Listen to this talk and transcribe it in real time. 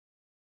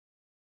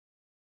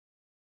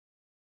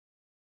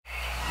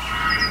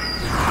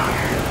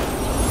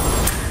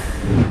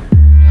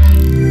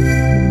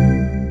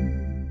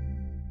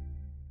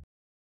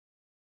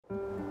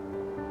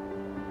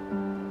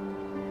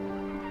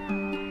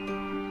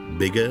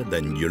Bigger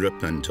than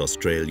Europe and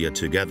Australia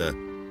together,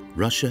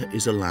 Russia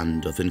is a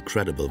land of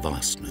incredible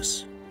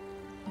vastness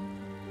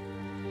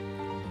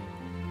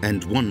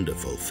and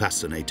wonderful,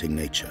 fascinating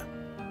nature.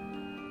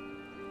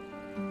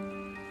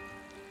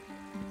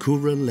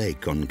 Kuril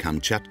Lake on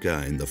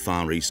Kamchatka in the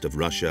far east of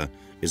Russia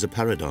is a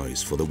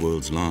paradise for the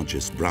world's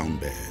largest brown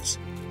bears.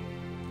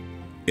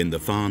 In the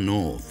far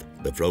north,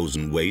 the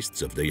frozen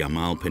wastes of the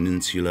Yamal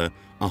Peninsula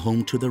are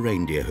home to the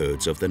reindeer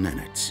herds of the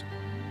Nenets.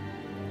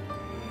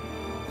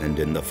 And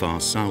in the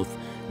far south,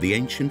 the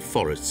ancient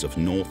forests of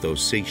North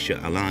Ossetia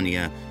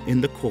Alania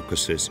in the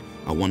Caucasus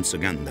are once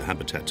again the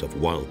habitat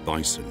of wild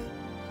bison.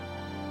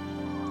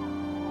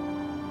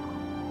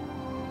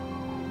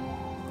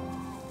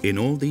 In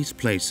all these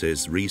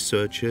places,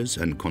 researchers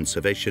and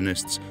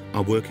conservationists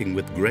are working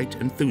with great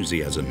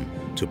enthusiasm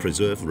to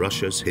preserve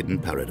Russia's hidden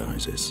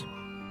paradises.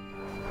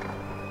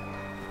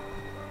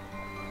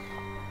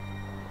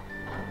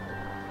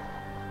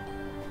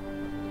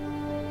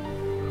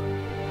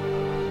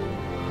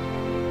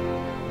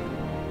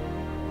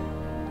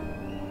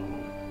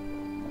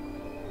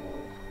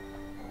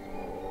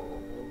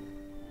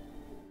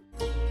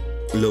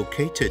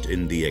 Located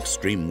in the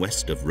extreme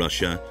west of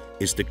Russia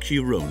is the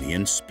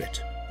Curonian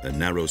Spit, a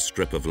narrow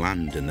strip of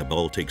land in the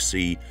Baltic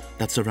Sea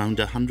that's around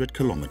 100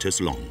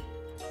 kilometers long.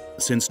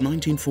 Since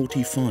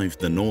 1945,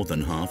 the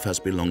northern half has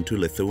belonged to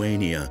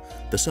Lithuania,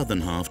 the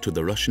southern half to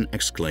the Russian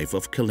exclave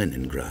of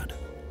Kaliningrad.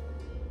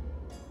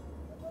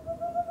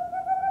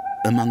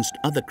 Amongst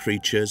other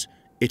creatures,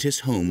 it is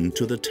home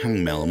to the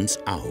Tangmelm's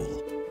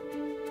owl.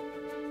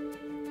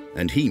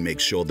 And he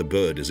makes sure the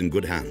bird is in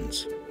good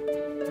hands.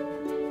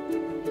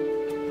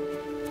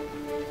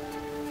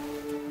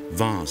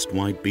 Vast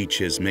white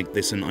beaches make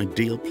this an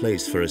ideal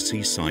place for a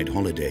seaside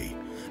holiday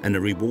and a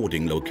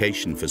rewarding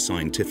location for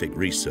scientific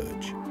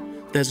research.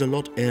 There's a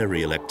lot of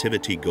aerial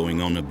activity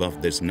going on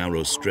above this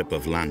narrow strip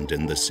of land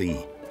in the sea.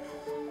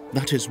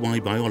 That is why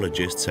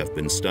biologists have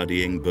been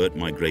studying bird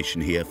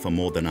migration here for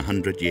more than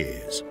 100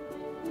 years.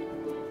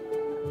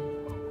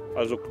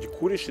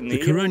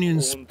 The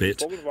Curonian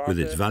Spit, with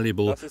its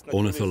valuable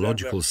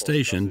ornithological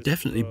station,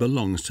 definitely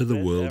belongs to the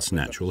world's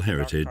natural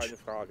heritage.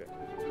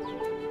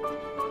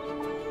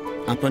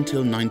 Up until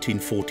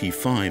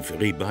 1945,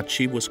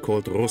 Rybachi was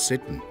called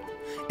Rossitten.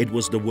 It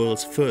was the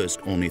world's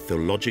first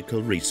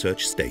ornithological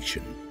research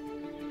station.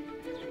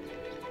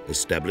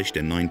 Established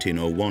in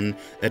 1901,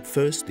 at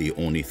first the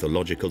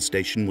ornithological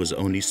station was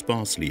only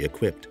sparsely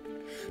equipped.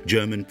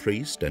 German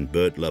priest and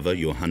bird lover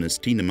Johannes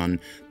Thienemann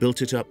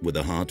built it up with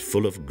a heart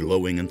full of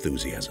glowing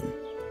enthusiasm.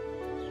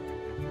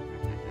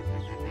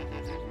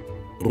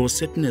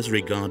 Rossitten is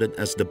regarded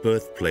as the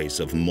birthplace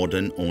of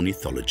modern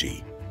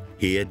ornithology.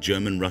 Here,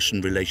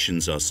 German-Russian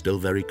relations are still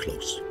very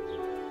close.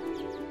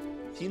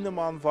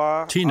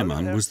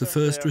 Thienemann was the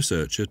first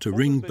researcher to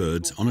ring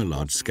birds on a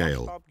large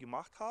scale.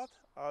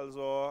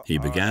 He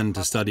began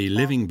to study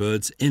living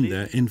birds in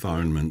their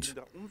environment.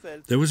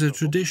 There was a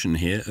tradition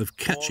here of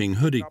catching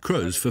hooded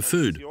crows for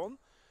food.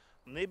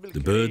 The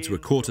birds were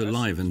caught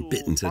alive and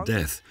bitten to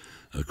death,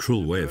 a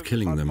cruel way of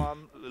killing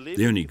them.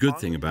 The only good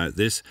thing about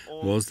this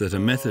was that a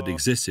method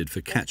existed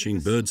for catching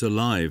birds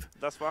alive.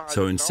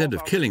 So instead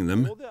of killing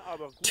them,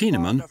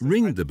 Thienemann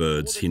ringed the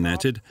birds he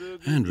netted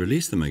and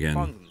released them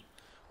again.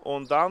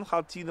 Und dann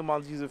hat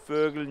Thienemann diese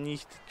Vögel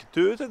nicht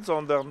getötet,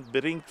 sondern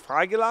beringt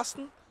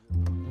freigelassen.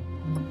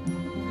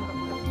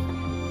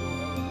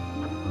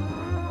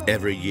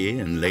 Every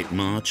year in late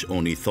March,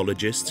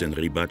 ornithologists in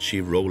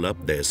Rybachi roll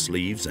up their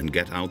sleeves and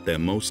get out their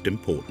most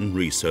important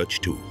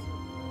research tool.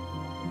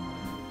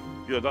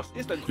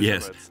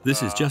 Yes,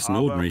 this is just an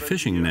ordinary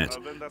fishing net,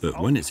 but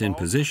when it's in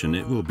position,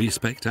 it will be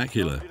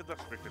spectacular.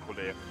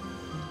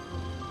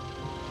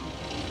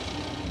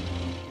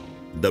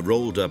 The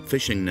rolled-up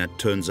fishing net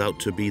turns out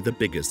to be the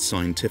biggest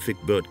scientific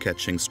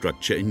bird-catching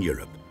structure in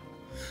Europe.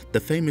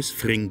 The famous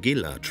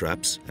fringilla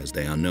traps, as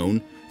they are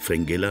known,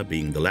 fringilla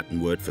being the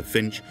Latin word for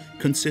finch,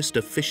 consist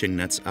of fishing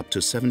nets up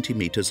to 70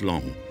 meters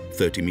long,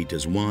 30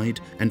 meters wide,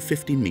 and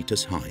 15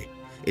 meters high.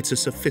 It's a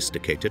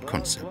sophisticated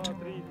concept.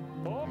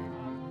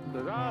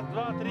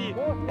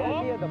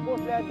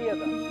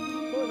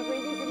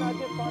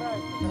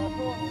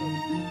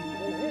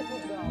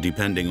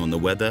 Depending on the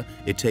weather,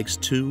 it takes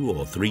 2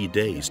 or 3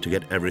 days to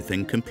get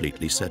everything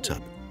completely set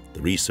up.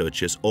 The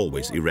researchers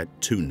always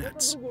erect 2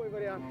 nets.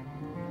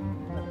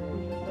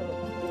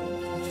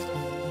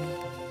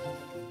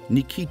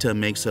 Nikita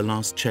makes a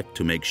last check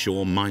to make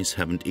sure mice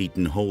haven't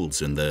eaten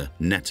holes in the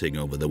netting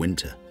over the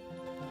winter.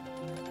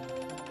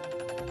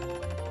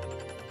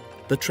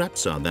 The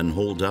traps are then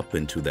hauled up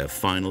into their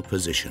final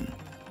position.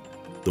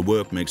 The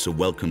work makes a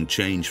welcome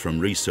change from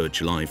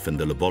research life in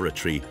the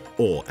laboratory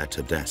or at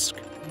a desk.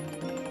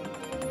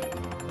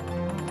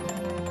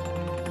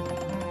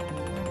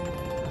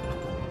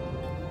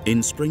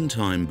 In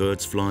springtime,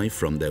 birds fly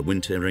from their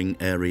wintering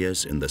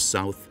areas in the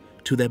south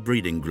to their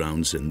breeding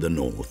grounds in the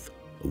north.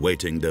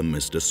 Awaiting them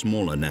is the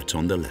smaller net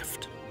on the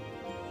left.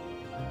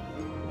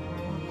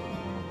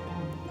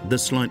 The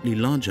slightly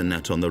larger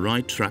net on the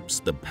right traps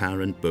the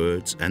parent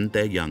birds and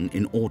their young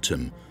in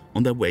autumn,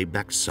 on their way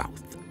back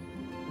south.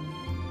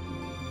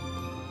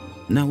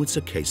 Now it's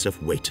a case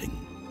of waiting.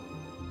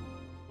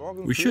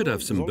 We should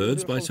have some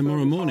birds by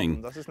tomorrow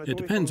morning. It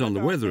depends on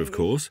the weather, of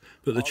course,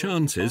 but the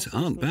chances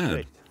aren't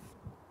bad.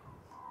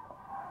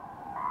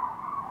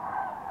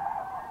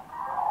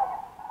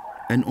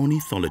 An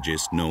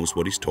ornithologist knows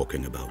what he's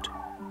talking about.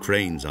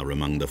 Cranes are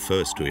among the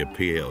first to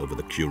appear over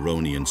the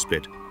Curonian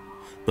Spit.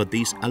 But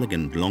these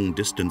elegant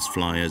long-distance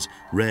flyers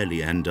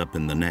rarely end up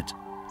in the net.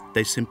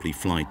 They simply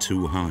fly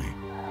too high.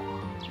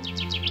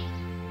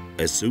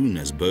 As soon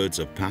as birds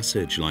of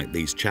passage like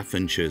these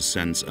chaffinches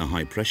sense a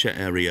high-pressure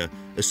area,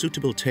 a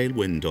suitable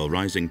tailwind or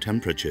rising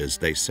temperatures,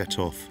 they set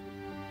off.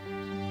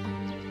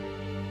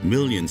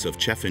 Millions of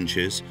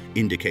chaffinches,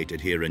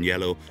 indicated here in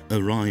yellow,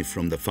 arrive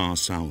from the far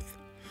south.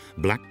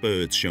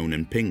 Blackbirds shown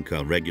in pink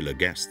are regular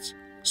guests.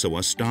 So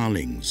are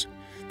starlings.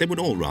 They would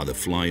all rather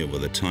fly over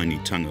the tiny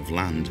tongue of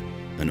land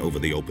than over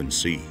the open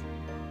sea.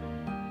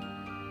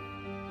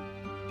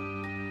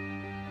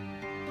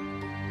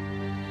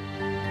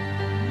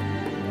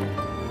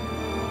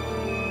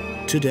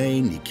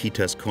 Today,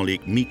 Nikita's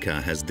colleague Mika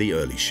has the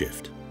early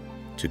shift.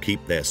 To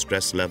keep their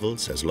stress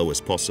levels as low as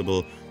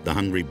possible, the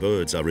hungry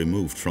birds are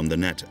removed from the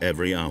net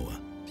every hour.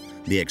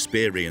 The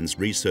experienced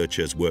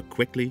researchers work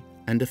quickly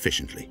and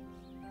efficiently.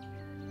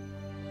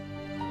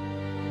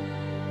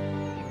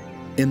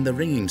 In the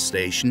ringing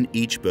station,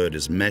 each bird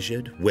is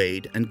measured,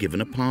 weighed, and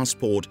given a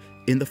passport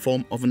in the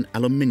form of an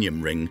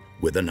aluminium ring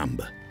with a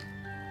number.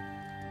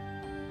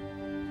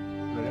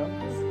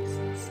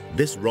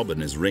 This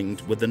robin is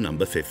ringed with the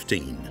number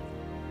 15.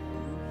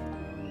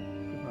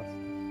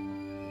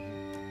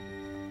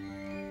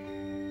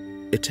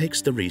 It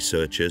takes the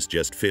researchers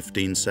just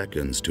 15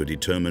 seconds to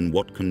determine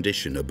what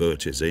condition a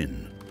bird is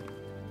in.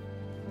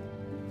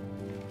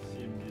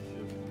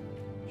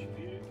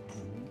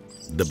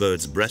 The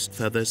bird's breast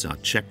feathers are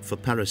checked for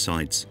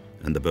parasites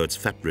and the bird's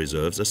fat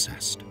reserves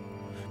assessed.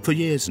 For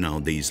years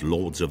now, these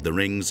lords of the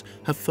rings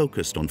have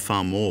focused on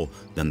far more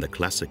than the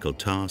classical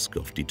task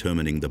of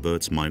determining the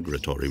bird's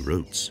migratory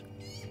routes.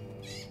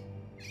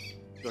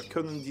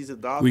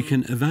 We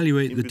can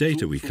evaluate the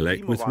data we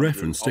collect with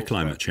reference to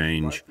climate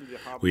change.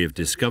 We have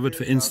discovered,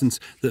 for instance,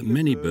 that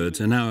many birds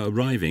are now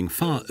arriving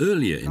far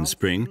earlier in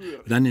spring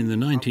than in the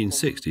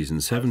 1960s and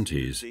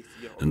 70s.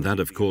 And that,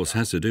 of course,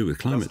 has to do with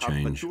climate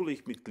change.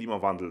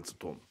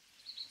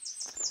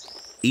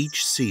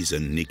 Each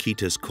season,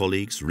 Nikita's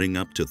colleagues ring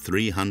up to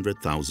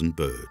 300,000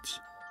 birds.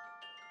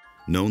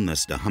 Known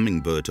as the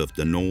hummingbird of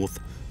the north,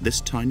 this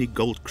tiny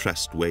gold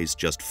crest weighs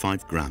just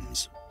 5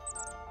 grams.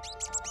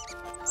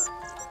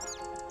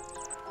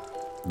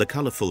 The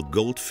colorful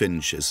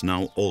goldfinch is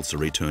now also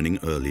returning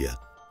earlier.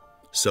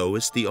 So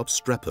is the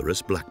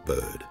obstreperous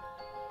blackbird.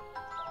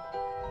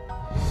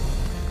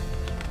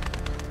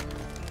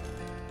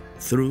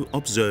 Through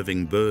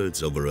observing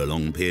birds over a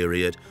long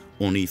period,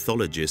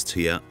 ornithologists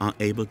here are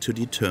able to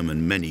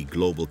determine many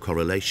global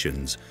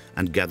correlations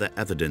and gather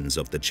evidence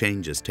of the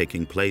changes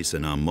taking place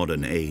in our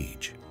modern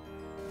age.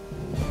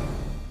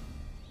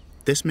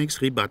 This makes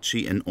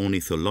Rybaczy an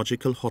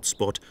ornithological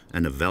hotspot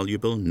and a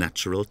valuable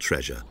natural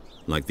treasure,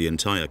 like the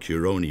entire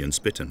Curonian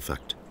Spit, in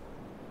fact.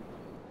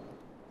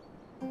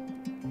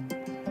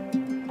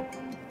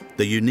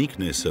 The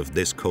uniqueness of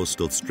this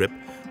coastal strip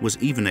was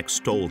even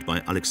extolled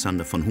by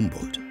Alexander von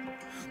Humboldt.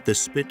 The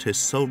Spit is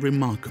so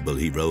remarkable,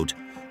 he wrote,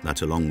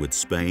 that along with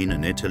Spain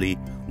and Italy,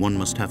 one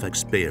must have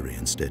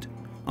experienced it.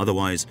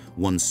 Otherwise,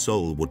 one's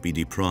soul would be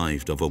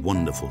deprived of a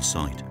wonderful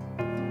sight.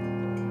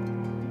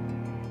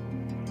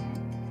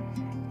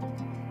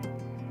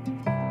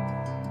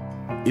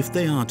 If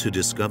they are to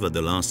discover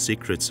the last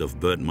secrets of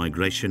bird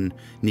migration,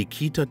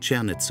 Nikita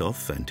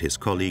Chernetsov and his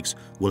colleagues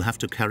will have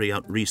to carry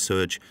out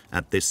research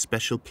at this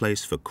special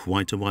place for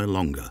quite a while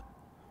longer,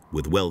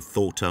 with well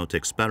thought out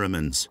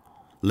experiments,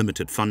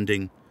 limited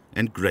funding,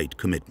 and great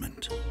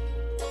commitment.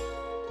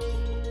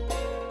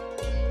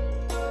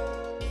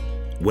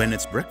 When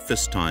it's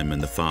breakfast time in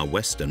the far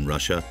western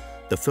Russia,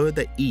 the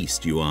further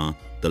east you are,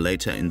 the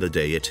later in the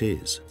day it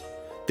is.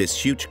 This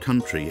huge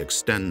country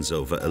extends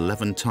over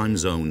 11 time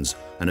zones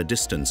and a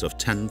distance of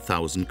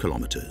 10,000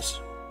 kilometers.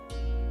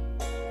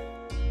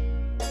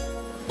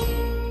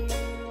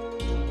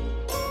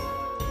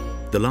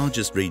 The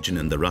largest region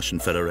in the Russian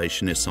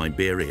Federation is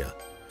Siberia.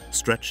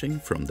 Stretching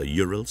from the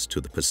Urals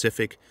to the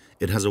Pacific,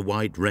 it has a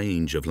wide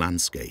range of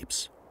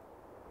landscapes.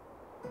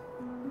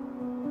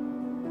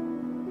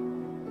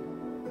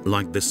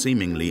 Like the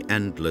seemingly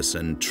endless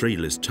and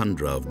treeless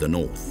tundra of the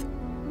north,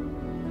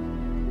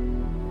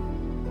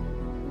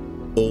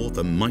 or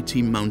the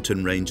mighty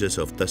mountain ranges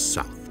of the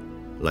south,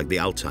 like the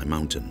Altai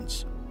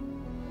Mountains.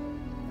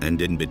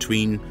 And in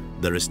between,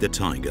 there is the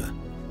taiga,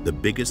 the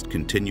biggest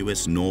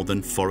continuous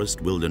northern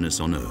forest wilderness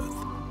on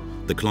Earth.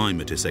 The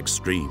climate is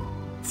extreme,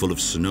 full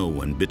of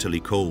snow and bitterly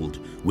cold.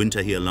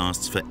 Winter here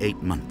lasts for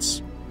 8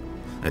 months.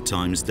 At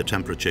times, the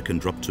temperature can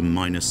drop to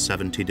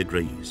 -70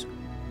 degrees.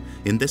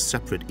 In this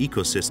separate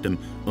ecosystem,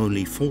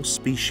 only 4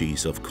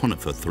 species of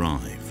conifer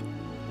thrive: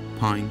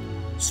 pine,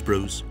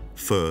 spruce,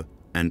 fir,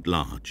 and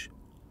larch.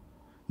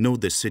 No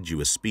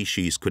deciduous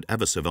species could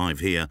ever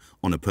survive here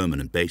on a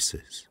permanent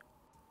basis.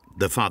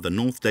 The farther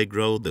north they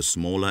grow, the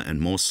smaller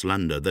and more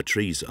slender the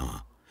trees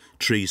are.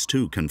 Trees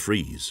too can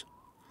freeze.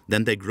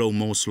 Then they grow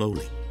more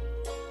slowly.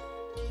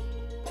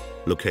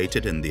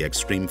 Located in the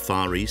extreme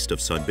far east of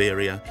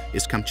Siberia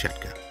is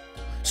Kamchatka.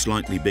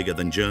 Slightly bigger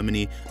than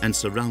Germany and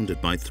surrounded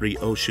by 3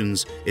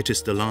 oceans, it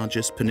is the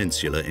largest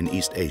peninsula in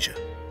East Asia.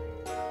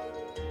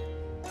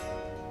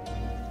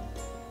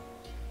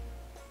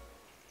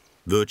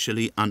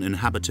 Virtually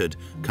uninhabited,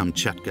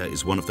 Kamchatka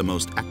is one of the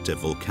most active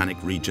volcanic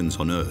regions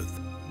on Earth.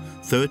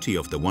 30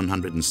 of the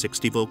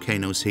 160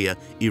 volcanoes here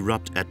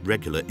erupt at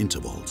regular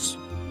intervals.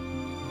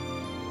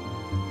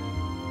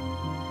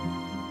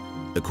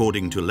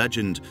 According to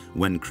legend,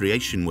 when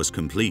creation was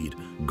complete,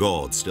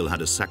 God still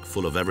had a sack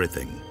full of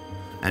everything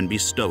and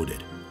bestowed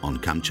it on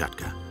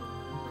Kamchatka.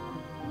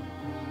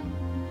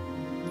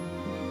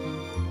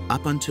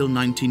 Up until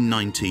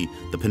 1990,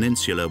 the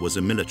peninsula was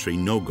a military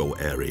no-go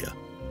area.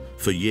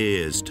 For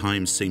years,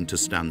 time seemed to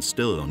stand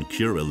still on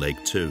Kuril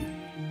Lake too.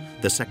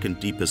 The second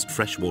deepest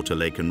freshwater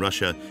lake in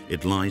Russia,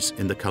 it lies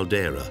in the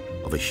caldera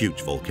of a huge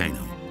volcano.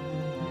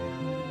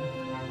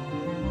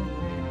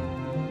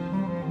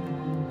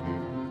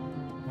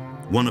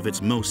 One of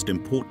its most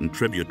important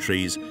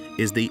tributaries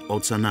is the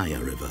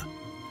Otsanaya River.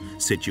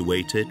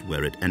 Situated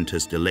where it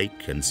enters the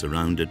lake and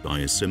surrounded by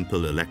a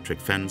simple electric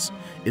fence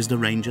is the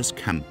rangers'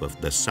 camp of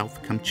the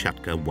South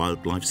Kamchatka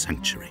Wildlife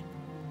Sanctuary.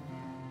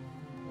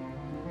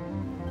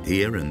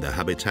 Here in the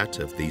habitat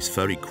of these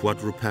furry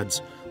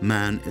quadrupeds,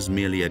 man is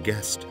merely a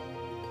guest.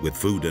 With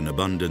food in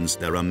abundance,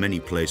 there are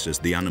many places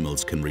the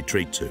animals can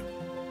retreat to.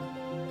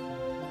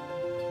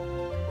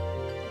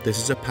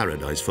 This is a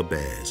paradise for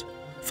bears.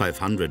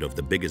 500 of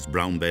the biggest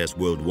brown bears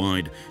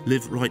worldwide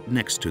live right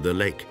next to the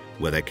lake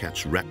where they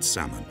catch red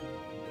salmon.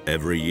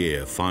 Every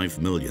year, 5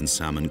 million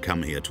salmon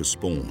come here to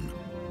spawn.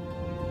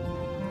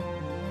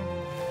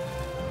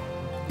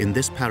 In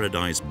this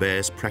paradise,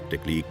 bears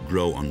practically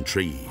grow on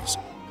trees.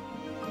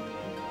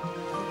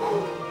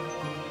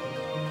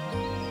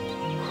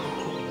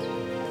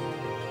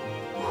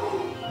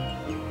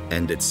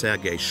 And it's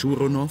Sergei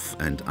Shuronov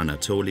and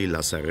Anatoly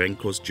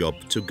Lazarenko's job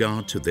to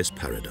guard to this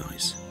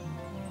paradise.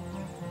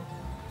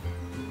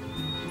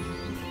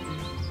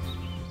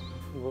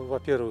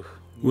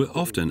 We're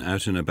often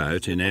out and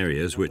about in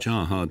areas which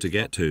are hard to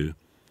get to.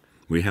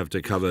 We have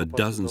to cover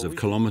dozens of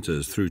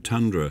kilometers through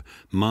tundra,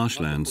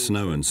 marshland,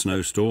 snow and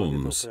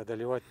snowstorms.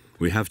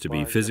 We have to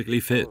be physically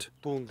fit.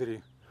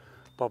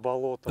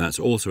 That's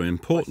also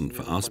important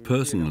for us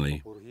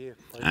personally.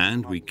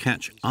 And we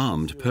catch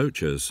armed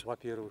poachers.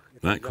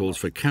 That calls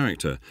for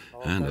character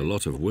and a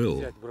lot of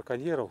will.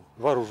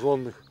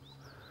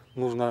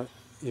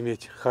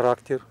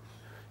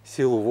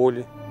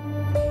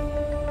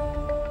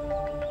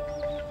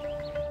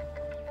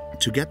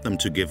 To get them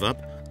to give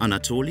up,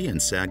 Anatoly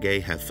and Sergei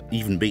have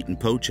even beaten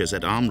poachers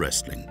at arm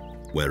wrestling.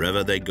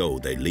 Wherever they go,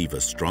 they leave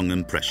a strong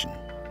impression.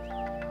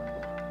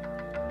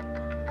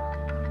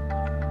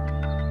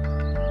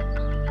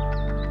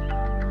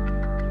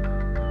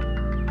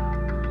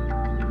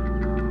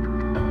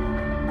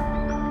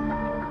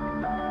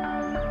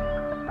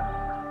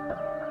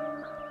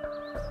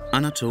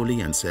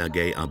 Anatoly and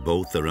Sergei are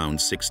both around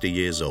 60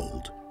 years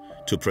old.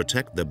 To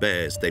protect the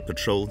bears, they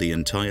patrol the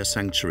entire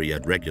sanctuary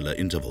at regular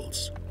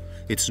intervals.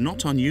 It's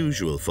not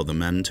unusual for the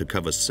men to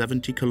cover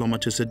 70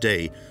 kilometers a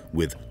day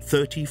with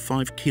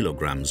 35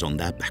 kilograms on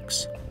their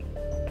backs.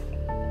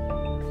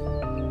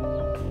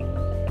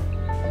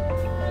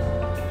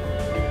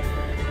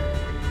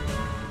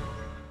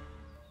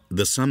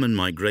 The salmon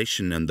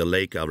migration and the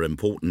lake are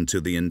important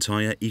to the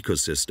entire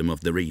ecosystem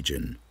of the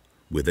region.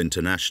 With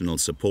international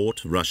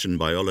support, Russian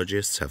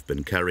biologists have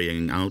been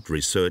carrying out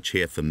research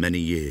here for many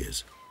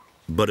years.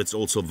 But it's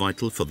also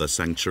vital for the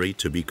sanctuary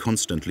to be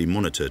constantly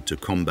monitored to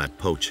combat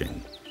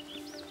poaching.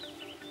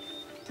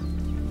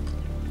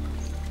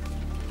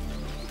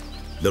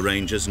 The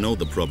rangers know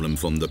the problem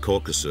from the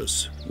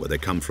Caucasus, where they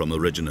come from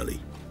originally.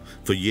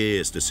 For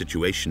years, the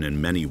situation in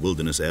many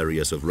wilderness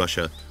areas of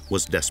Russia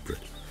was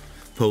desperate.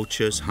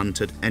 Poachers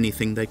hunted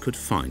anything they could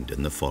find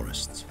in the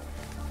forests.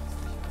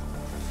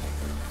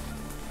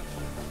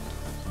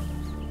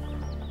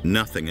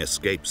 Nothing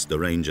escapes the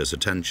rangers'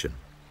 attention.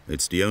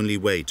 It's the only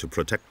way to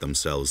protect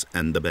themselves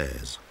and the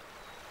bears.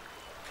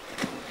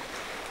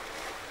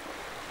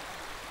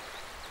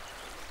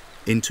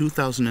 In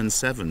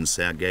 2007,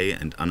 Sergei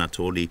and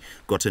Anatoly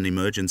got an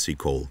emergency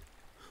call.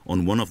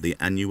 On one of the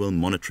annual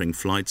monitoring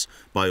flights,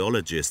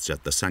 biologists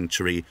at the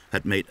sanctuary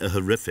had made a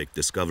horrific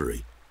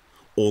discovery.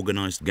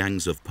 Organized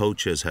gangs of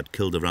poachers had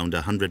killed around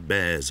 100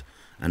 bears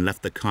and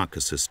left the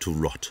carcasses to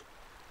rot.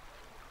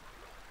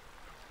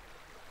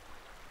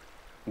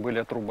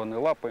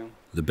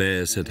 The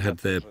bears had had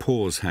their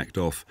paws hacked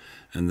off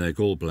and their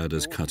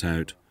gallbladders cut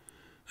out.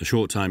 A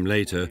short time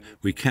later,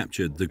 we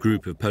captured the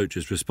group of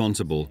poachers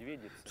responsible.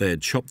 They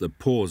had chopped the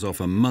paws off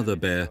a mother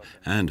bear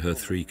and her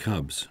 3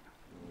 cubs.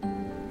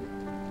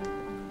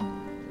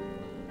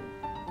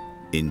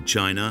 In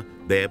China,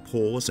 bear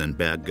paws and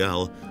bear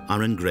gall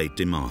are in great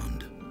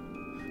demand.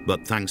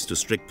 But thanks to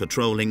strict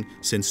patrolling,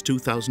 since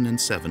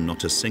 2007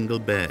 not a single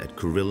bear at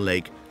Kuril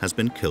Lake has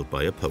been killed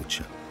by a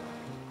poacher.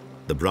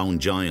 The brown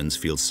giants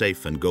feel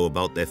safe and go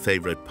about their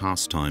favorite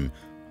pastime,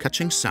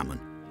 catching salmon,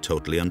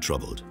 totally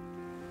untroubled.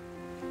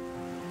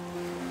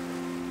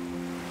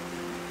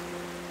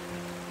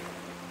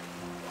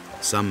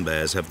 Some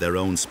bears have their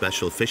own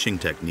special fishing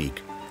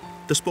technique.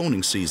 The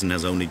spawning season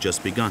has only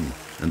just begun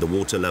and the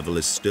water level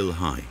is still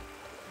high.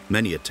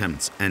 Many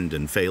attempts end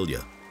in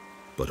failure,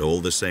 but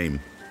all the same,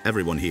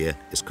 everyone here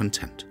is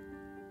content.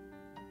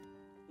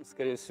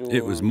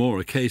 It was more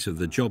a case of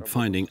the job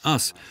finding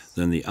us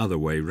than the other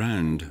way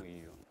round.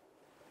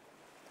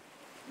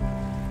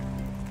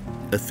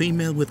 A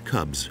female with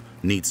cubs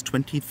needs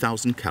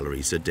 20,000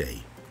 calories a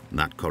day.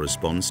 That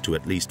corresponds to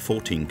at least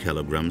 14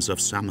 kilograms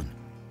of salmon.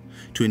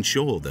 To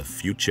ensure the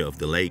future of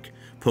the lake,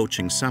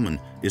 poaching salmon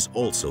is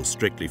also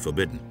strictly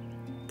forbidden.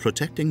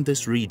 Protecting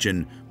this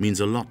region means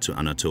a lot to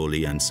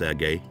Anatoly and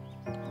Sergei.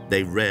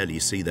 They rarely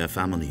see their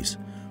families,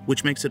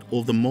 which makes it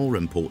all the more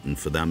important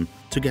for them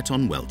to get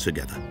on well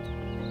together.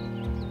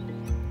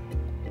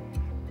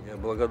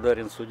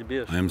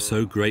 I am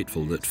so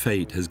grateful that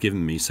fate has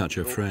given me such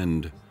a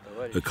friend,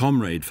 a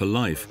comrade for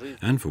life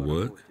and for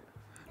work.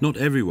 Not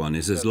everyone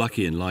is as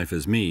lucky in life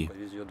as me.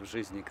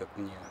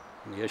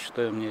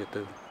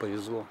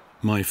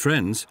 My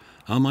friends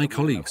are my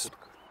colleagues.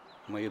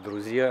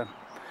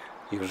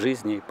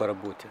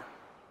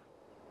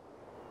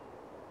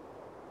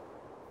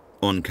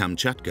 On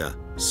Kamchatka,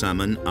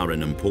 salmon are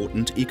an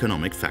important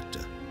economic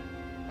factor.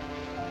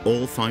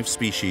 All 5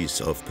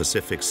 species of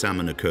Pacific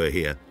salmon occur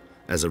here.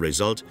 As a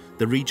result,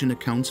 the region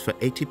accounts for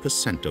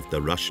 80% of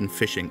the Russian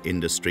fishing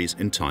industry's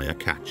entire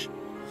catch.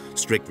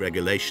 Strict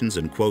regulations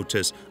and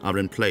quotas are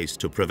in place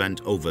to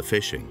prevent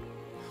overfishing.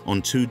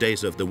 On 2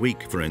 days of the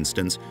week, for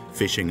instance,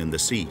 fishing in the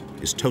sea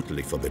is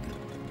totally forbidden.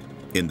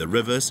 In the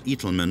rivers,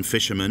 Etelman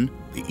fishermen,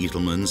 the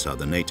Etelmans are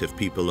the native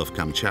people of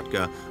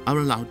Kamchatka, are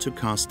allowed to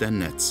cast their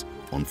nets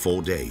on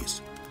 4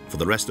 days. For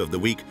the rest of the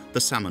week,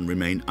 the salmon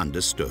remain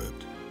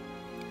undisturbed.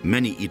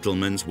 Many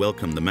Etelmans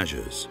welcome the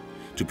measures.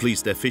 To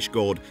please their fish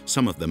god,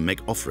 some of them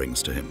make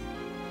offerings to him.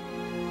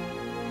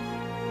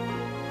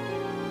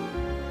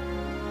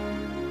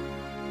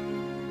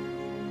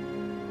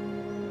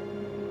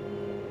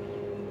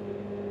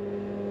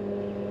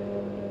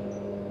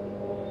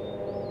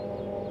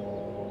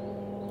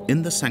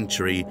 In the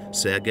sanctuary,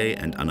 Sergei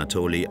and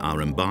Anatoly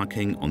are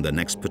embarking on their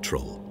next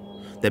patrol.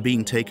 They're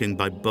being taken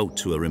by boat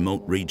to a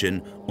remote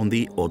region on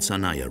the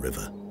Odzanaya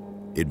River.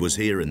 It was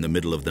here in the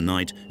middle of the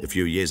night, a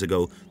few years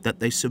ago, that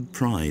they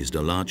surprised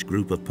a large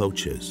group of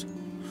poachers.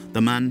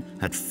 The man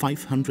had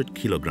 500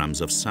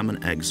 kilograms of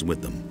salmon eggs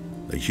with them,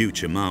 a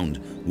huge amount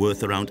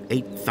worth around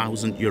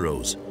 8,000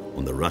 euros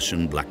on the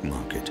Russian black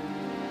market.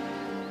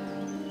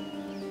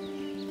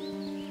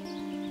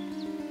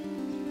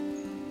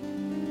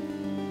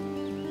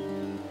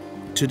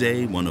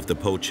 Today, one of the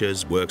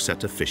poachers works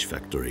at a fish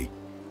factory.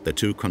 The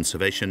 2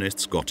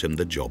 conservationists got him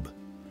the job.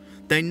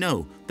 They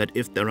know that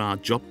if there are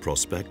job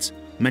prospects,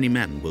 many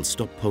men will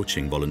stop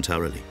poaching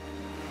voluntarily.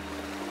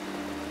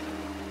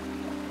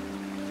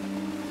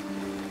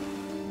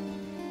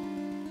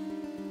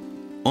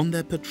 On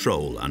their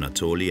patrol,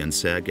 Anatoly and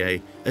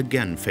Sergei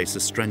again face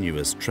a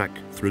strenuous trek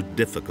through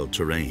difficult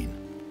terrain.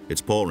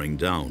 It's pouring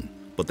down,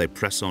 but they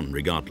press on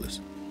regardless.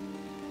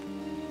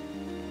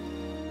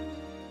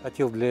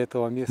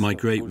 My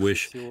great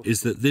wish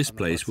is that this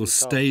place will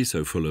stay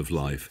so full of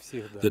life,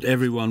 that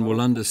everyone will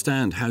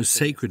understand how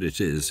sacred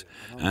it is,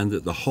 and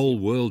that the whole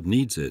world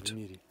needs it.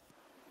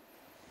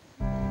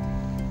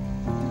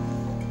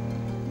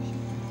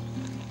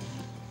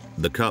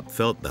 The cub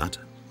felt that.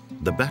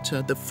 The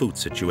better the food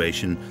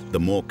situation,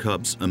 the more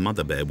cubs a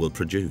mother bear will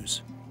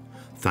produce.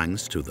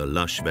 Thanks to the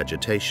lush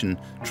vegetation,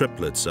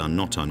 triplets are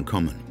not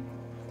uncommon.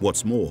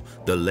 What's more,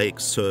 the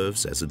lake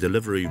serves as a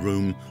delivery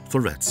room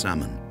for red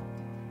salmon.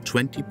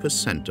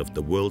 20% of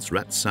the world's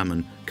red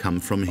salmon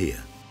come from here.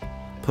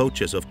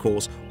 Poachers, of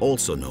course,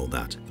 also know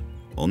that.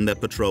 On their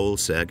patrol,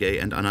 Sergei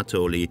and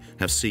Anatoly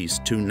have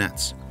seized 2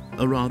 nets,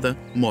 a rather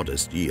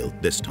modest yield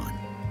this time.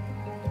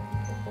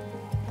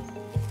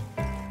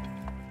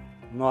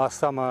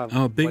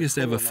 Our biggest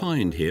ever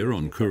find here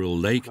on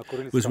Kuril Lake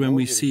was when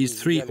we seized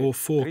 3 or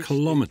 4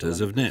 kilometers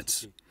of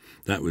nets.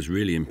 That was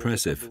really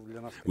impressive.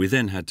 We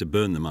then had to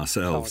burn them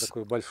ourselves.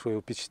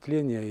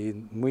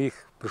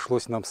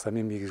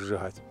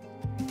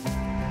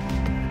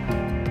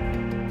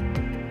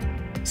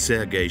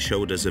 Sergei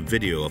showed us a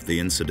video of the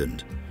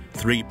incident.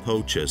 3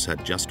 poachers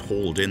had just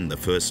hauled in the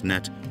first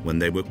net when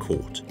they were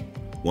caught.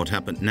 What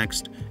happened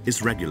next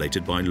is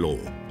regulated by law.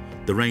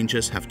 The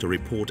rangers have to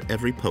report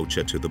every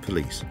poacher to the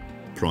police.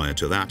 Prior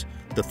to that,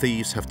 the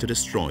thieves have to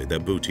destroy their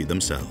booty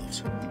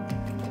themselves.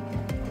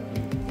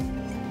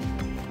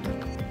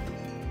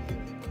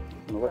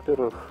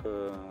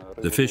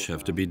 The fish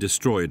have to be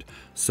destroyed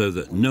so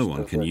that no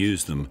one can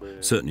use them,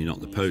 certainly not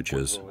the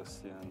poachers.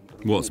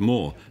 What's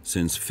more,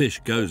 since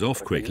fish goes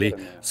off quickly,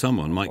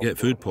 someone might get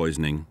food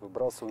poisoning.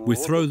 We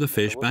throw the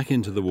fish back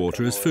into the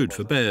water as food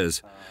for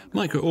bears,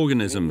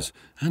 microorganisms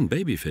and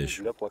baby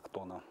fish.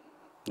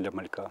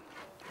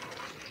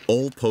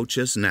 All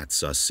poachers'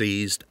 nets are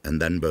seized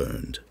and then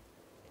burned.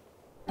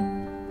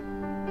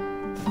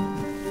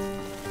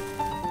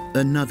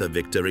 Another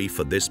victory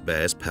for this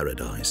bear's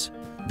paradise.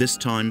 This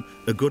time,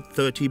 a good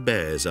 30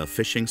 bears are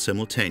fishing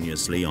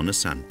simultaneously on a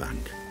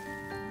sandbank.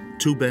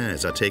 2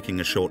 bears are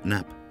taking a short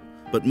nap,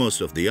 but most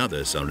of the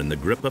others are in the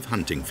grip of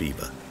hunting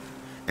fever.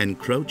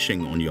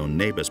 Encroaching on your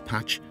neighbor's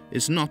patch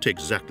is not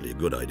exactly a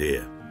good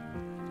idea.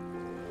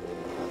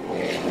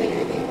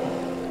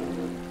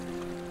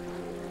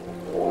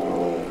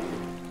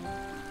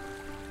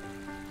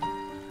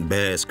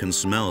 Bears can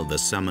smell the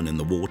salmon in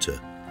the water,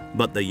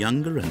 but the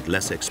younger and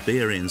less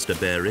experienced a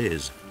bear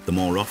is, the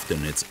more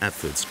often its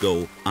efforts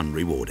go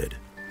unrewarded.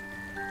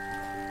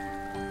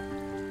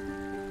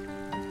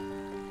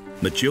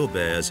 Mature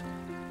bears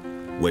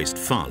waste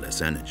far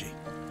less energy.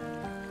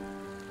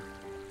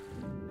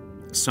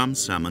 Some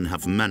salmon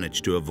have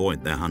managed to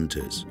avoid their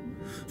hunters.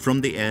 From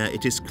the air,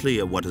 it is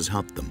clear what has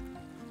helped them.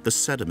 The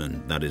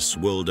sediment that is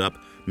swirled up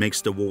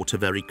makes the water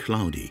very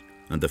cloudy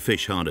and the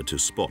fish harder to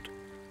spot.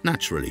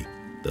 Naturally,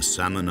 the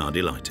salmon are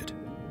delighted.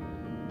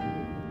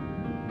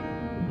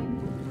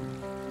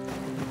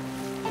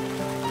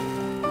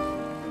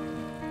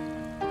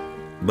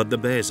 But the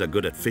bears are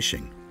good at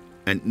fishing,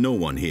 and no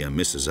one here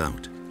misses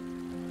out.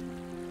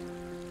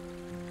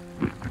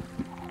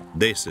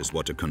 This is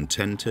what a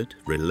contented,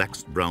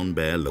 relaxed brown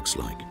bear looks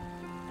like.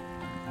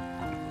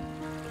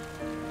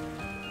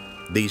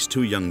 These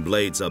 2 young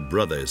blades are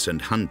brothers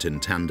and hunt in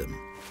tandem.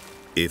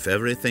 If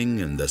everything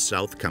in the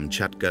South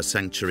Kamchatka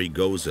sanctuary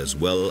goes as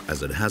well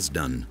as it has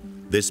done,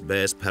 this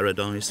bear's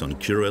paradise on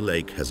Kuril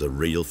Lake has a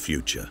real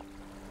future.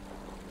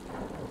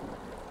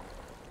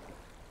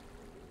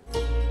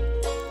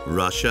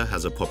 Russia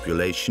has a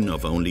population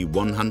of only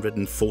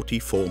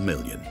 144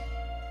 million.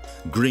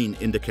 Green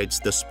indicates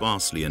the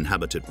sparsely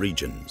inhabited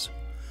regions.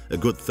 A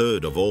good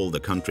third of all the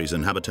country's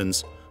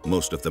inhabitants,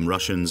 most of them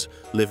Russians,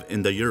 live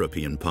in the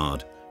European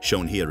part,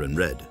 shown here in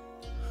red.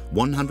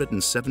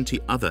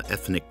 170 other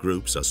ethnic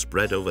groups are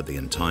spread over the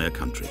entire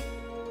country.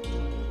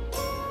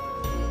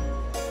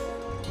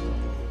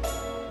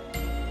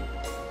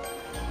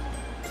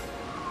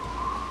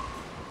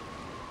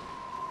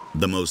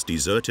 The most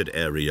deserted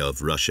area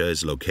of Russia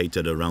is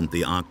located around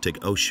the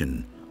Arctic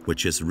Ocean,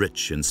 which is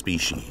rich in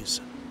species.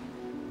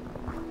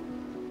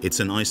 It's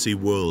an icy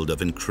world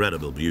of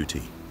incredible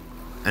beauty,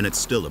 and it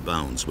still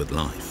abounds with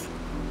life.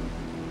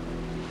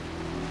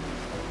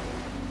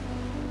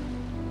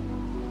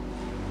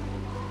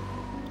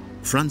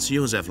 Franz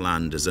Josef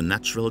Land is a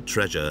natural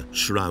treasure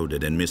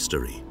shrouded in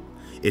mystery.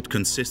 It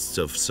consists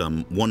of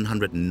some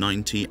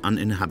 190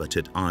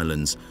 uninhabited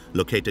islands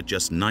located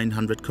just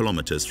 900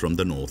 kilometers from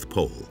the North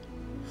Pole.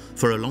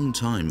 For a long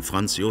time,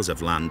 Franz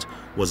Josef Land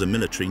was a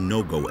military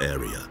no-go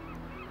area.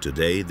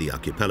 Today, the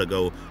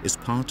archipelago is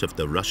part of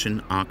the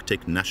Russian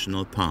Arctic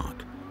National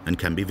Park and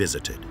can be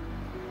visited.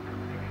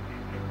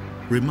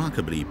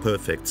 Remarkably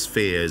perfect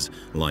spheres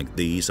like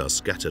these are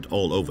scattered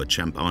all over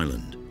Champ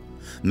Island.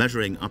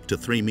 Measuring up to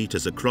 3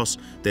 meters across,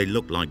 they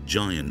look like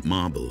giant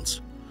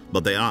marbles,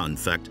 but they are in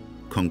fact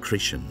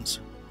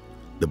concretions.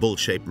 The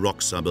bowl-shaped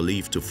rocks are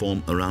believed to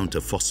form around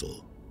a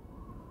fossil.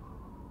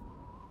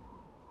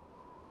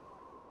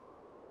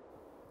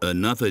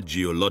 Another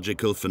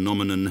geological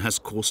phenomenon has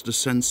caused a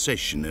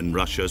sensation in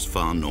Russia's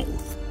far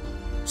north.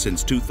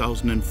 Since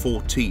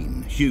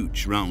 2014,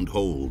 huge round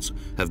holes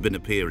have been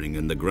appearing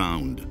in the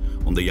ground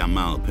on the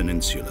Yamal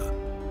Peninsula,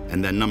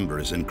 and their number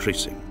is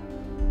increasing.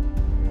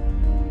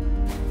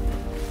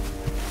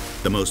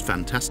 The most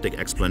fantastic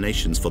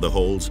explanations for the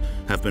holes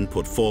have been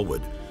put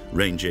forward,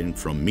 ranging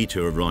from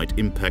meteorite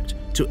impact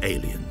to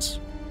aliens.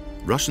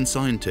 Russian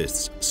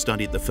scientists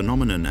studied the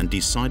phenomenon and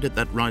decided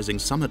that rising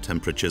summer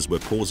temperatures were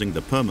causing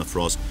the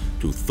permafrost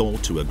to thaw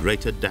to a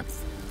greater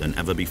depth than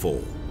ever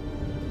before.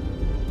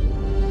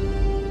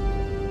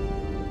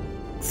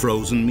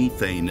 Frozen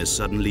methane is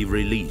suddenly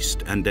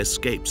released and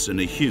escapes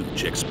in a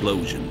huge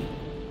explosion.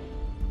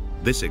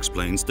 This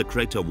explains the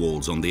crater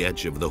walls on the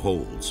edge of the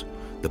holes.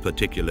 The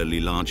particularly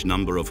large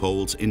number of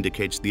holes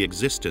indicates the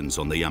existence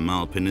on the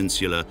Yamal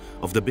Peninsula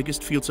of the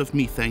biggest fields of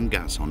methane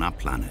gas on our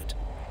planet.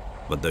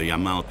 But the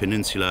Yamal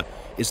Peninsula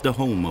is the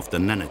home of the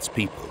Nenets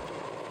people.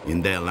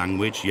 In their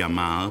language,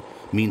 Yamal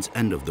means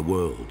end of the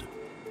world.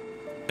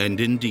 And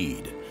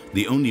indeed,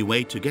 the only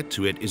way to get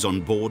to it is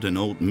on board an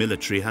old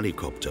military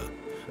helicopter,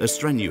 a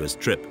strenuous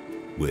trip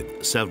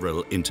with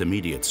several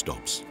intermediate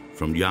stops.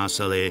 From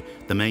Yamal,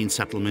 the main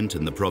settlement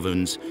in the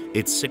province,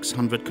 it's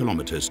 600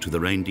 kilometers to the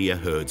reindeer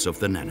herds of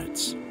the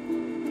Nenets.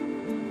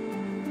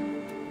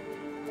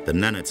 The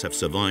Nenets have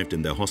survived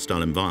in their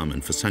hostile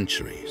environment for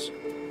centuries.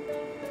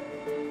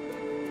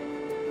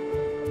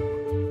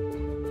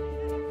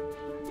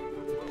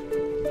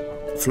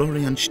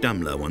 Florian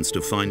Stammler wants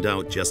to find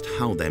out just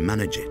how they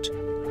manage it.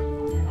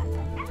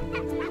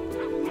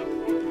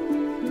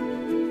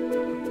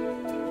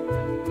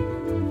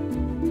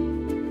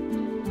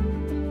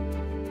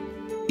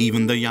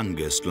 Even the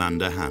youngest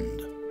lend a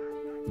hand.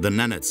 The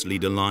Nenets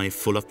lead a life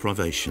full of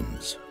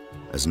privations.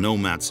 As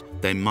nomads,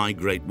 they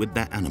migrate with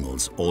their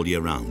animals all year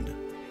round.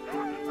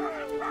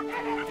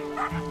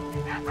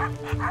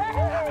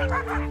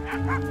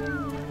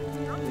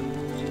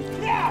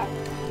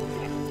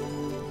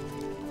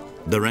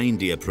 The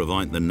reindeer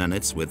provide the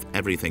Nenets with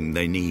everything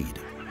they need: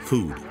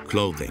 food,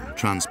 clothing,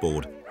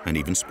 transport, and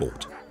even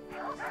sport.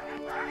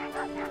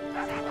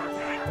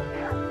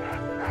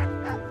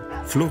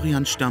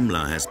 Florian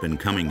Stammler has been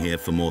coming here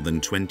for more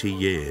than 20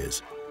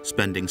 years,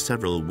 spending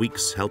several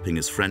weeks helping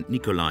his friend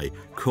Nikolai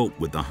cope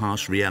with the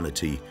harsh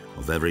reality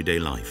of everyday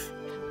life.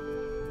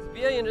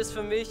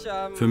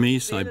 For me,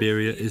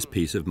 Siberia is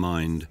peace of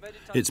mind.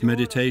 It's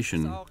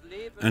meditation,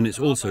 and it's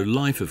also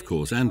life, of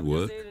course, and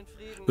work.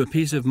 But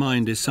peace of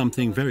mind is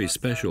something very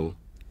special.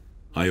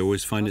 I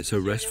always find it so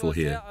restful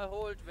here.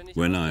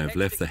 When I have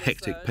left the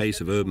hectic pace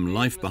of urban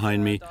life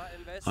behind me,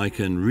 I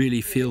can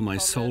really feel my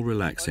soul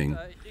relaxing,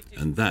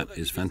 and that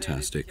is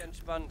fantastic.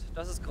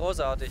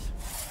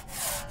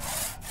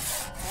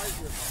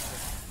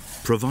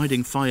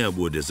 Providing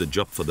firewood is a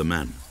job for the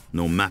men,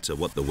 no matter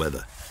what the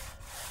weather.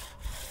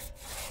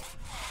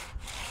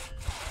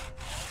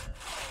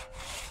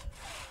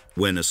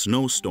 When a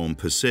snowstorm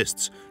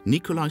persists,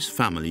 Nikolai's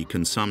family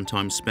can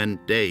sometimes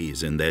spend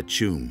days in their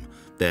chum,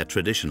 their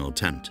traditional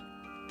tent.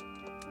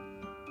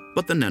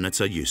 But the Nenets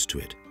are used to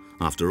it.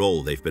 After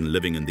all, they've been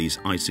living in these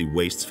icy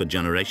wastes for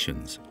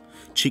generations,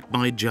 cheek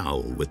by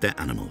jowl with their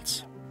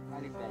animals.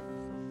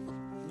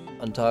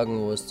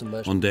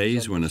 On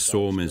days when a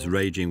storm is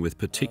raging with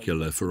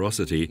particular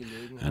ferocity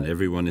and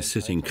everyone is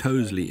sitting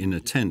cozily in a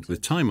tent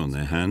with time on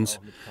their hands,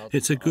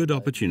 it's a good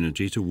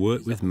opportunity to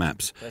work with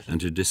maps and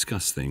to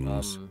discuss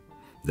things.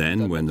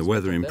 Then, when the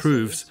weather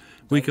improves,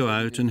 we go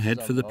out and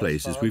head for the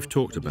places we've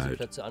talked about.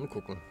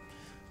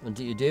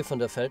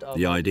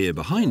 The idea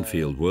behind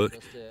field work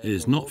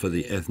is not for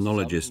the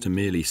ethnologist to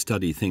merely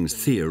study things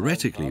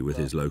theoretically with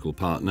his local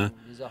partner,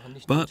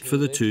 but for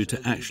the two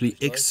to actually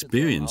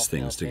experience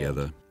things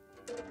together.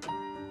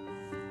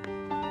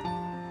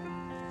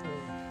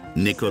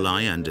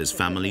 Nikolai and his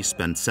family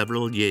spent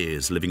several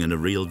years living in a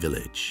real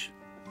village.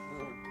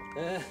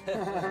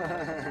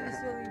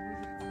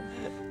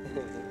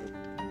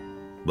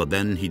 But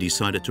then he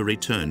decided to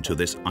return to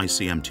this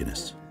icy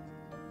emptiness.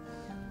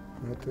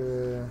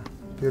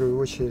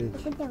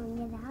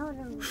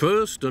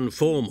 First and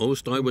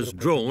foremost, I was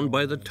drawn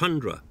by the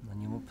tundra.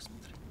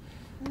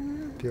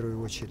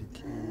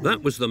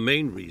 That was the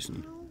main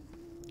reason.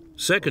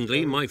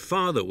 Secondly, my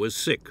father was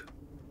sick.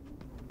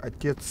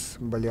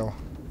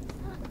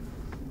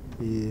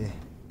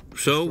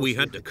 So we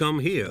had to come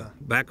here,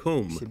 back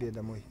home.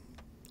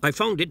 I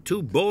found it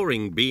too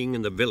boring being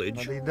in the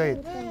village.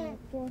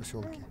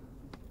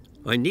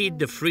 I need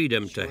the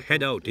freedom to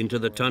head out into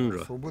the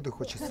tundra.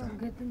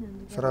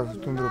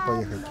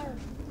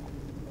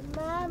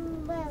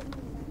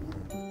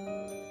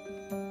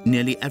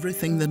 Nearly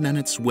everything the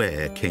Nenets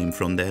wear came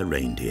from their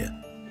reindeer.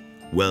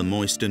 Well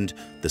moistened,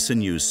 the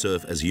sinews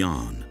serve as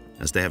yarn,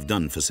 as they have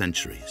done for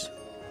centuries.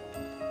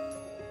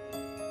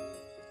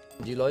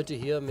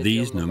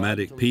 These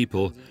nomadic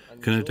people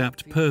can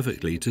adapt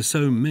perfectly to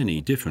so many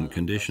different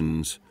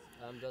conditions.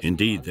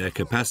 Indeed, their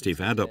capacity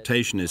for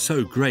adaptation is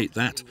so great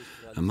that,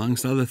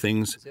 amongst other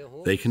things,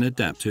 they can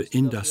adapt to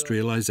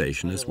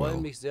industrialization as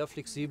well.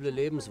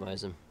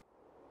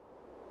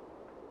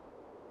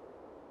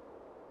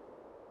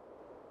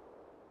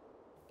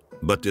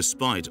 But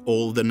despite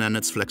all the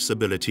Nenets'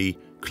 flexibility,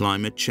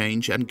 climate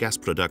change and gas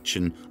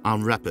production are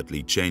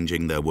rapidly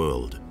changing their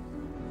world.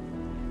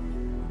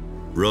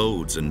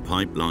 Roads and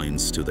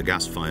pipelines to the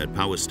gas-fired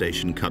power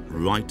station cut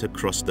right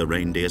across the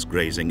reindeer's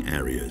grazing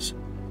areas.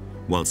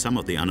 While some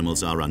of the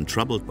animals are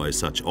untroubled by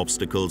such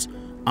obstacles,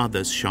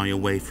 others shy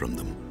away from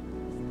them.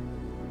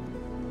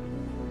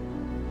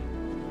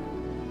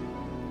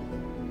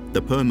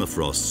 The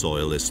permafrost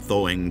soil is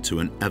thawing to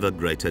an ever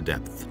greater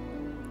depth.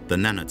 The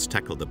Nenets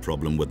tackle the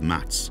problem with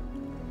mats.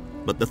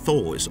 But the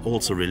thaw is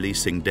also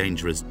releasing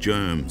dangerous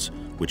germs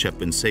which have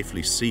been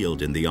safely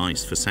sealed in the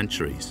ice for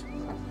centuries.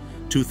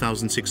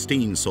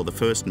 2016 saw the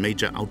first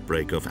major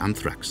outbreak of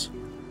anthrax.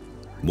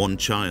 One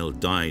child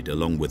died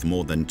along with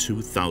more than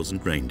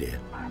 2,000 reindeer.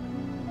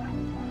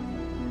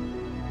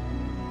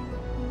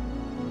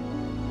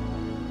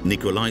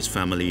 Nikolai's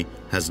family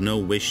has no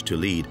wish to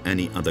lead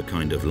any other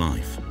kind of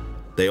life.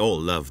 They all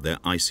love their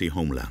icy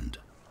homeland.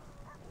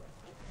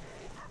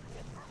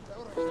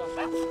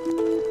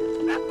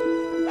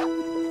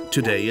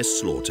 Today is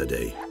slaughter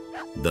day.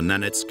 The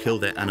Nenets kill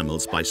their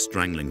animals by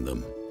strangling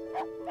them.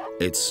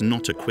 It's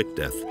not a quick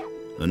death,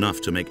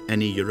 enough to make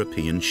any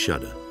European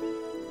shudder.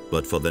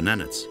 But for the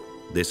Nenets,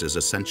 this is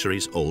a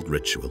centuries-old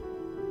ritual.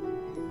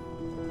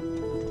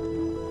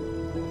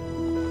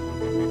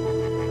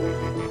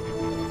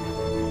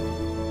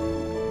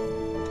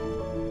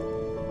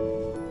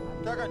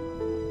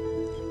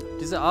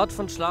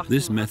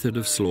 This method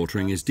of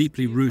slaughtering is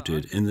deeply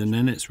rooted in the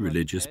Nenets'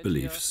 religious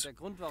beliefs.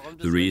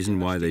 The reason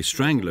why they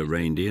strangle a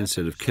reindeer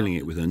instead of killing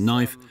it with a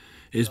knife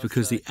is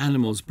because the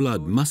animal's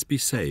blood must be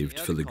saved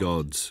for the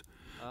gods.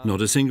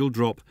 Not a single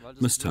drop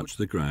must touch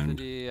the ground.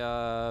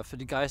 Für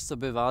die Geister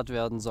bewahrt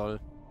werden soll.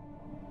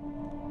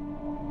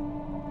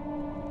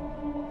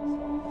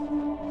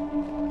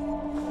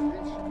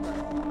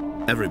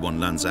 Everyone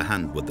lends a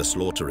hand with the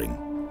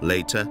slaughtering.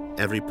 Later,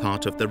 every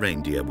part of the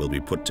reindeer will be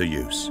put to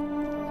use.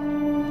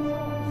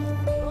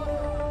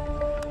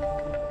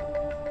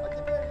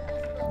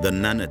 The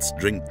Nenets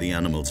drink the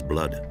animal's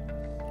blood.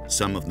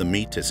 Some of the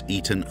meat is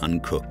eaten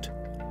uncooked.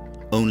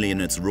 Only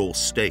in its raw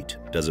state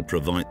does it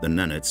provide the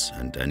Nenets,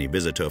 and any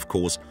visitor of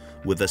course,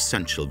 with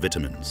essential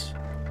vitamins.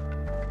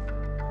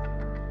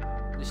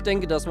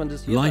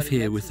 Life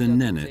here with the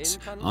Nenets,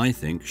 I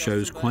think,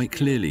 shows quite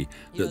clearly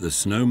that the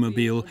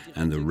snowmobile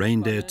and the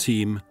reindeer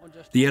team,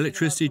 the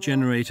electricity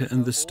generator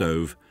and the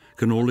stove,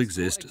 can all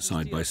exist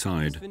side by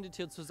side.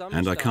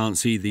 And I can't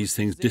see these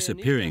things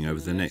disappearing over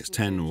the next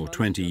 10 or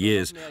 20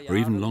 years, or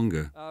even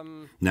longer.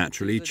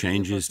 Naturally,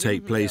 changes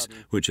take place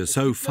which are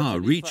so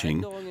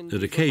far-reaching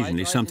that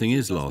occasionally something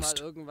is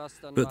lost.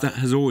 But that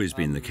has always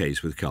been the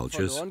case with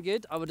cultures.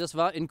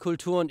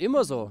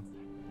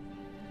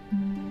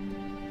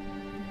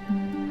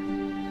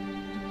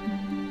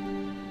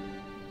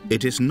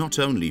 It is not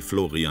only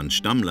Florian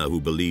Stammler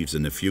who believes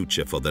in a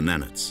future for the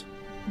Nenets.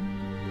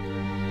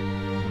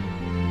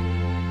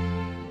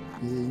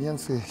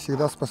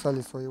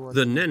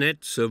 The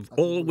Nenets have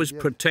always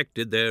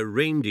protected their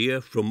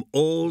reindeer from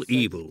all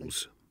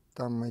evils.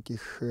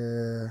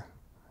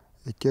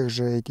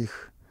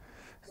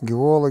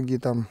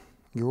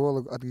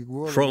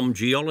 From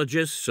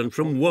geologists and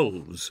from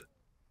wolves.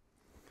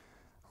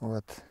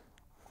 And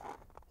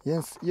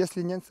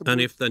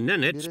if the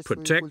Nenets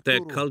protect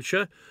their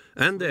culture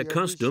and their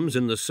customs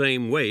in the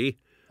same way,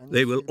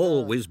 they will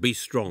always be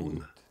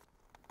strong.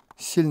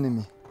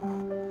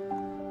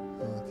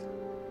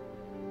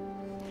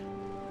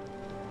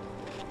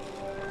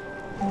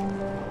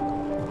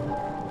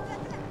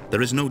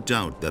 There is no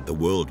doubt that the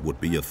world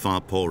would be a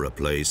far poorer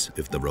place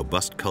if the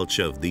robust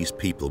culture of these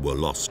people were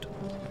lost.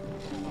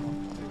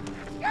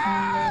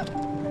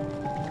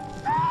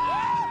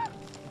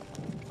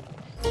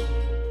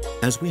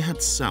 As we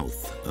head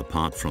south,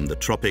 apart from the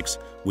tropics,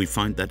 we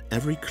find that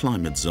every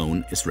climate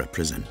zone is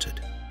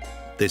represented.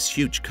 This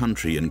huge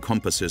country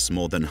encompasses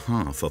more than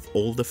half of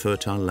all the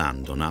fertile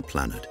land on our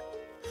planet.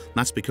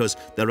 That's because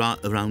there are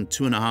around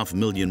 2.5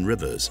 million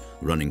rivers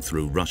running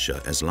through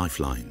Russia as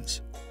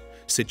lifelines.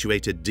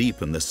 Situated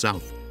deep in the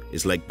south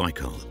is Lake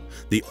Baikal,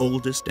 the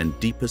oldest and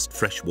deepest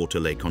freshwater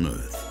lake on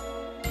Earth.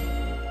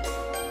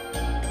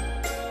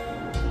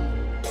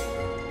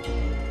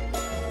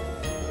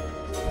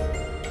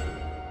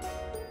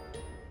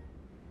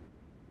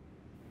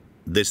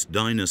 This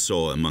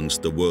dinosaur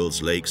amongst the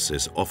world's lakes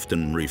is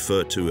often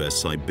referred to as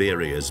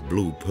Siberia's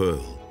blue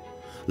pearl.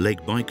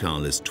 Lake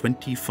Baikal is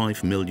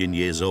 25 million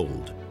years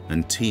old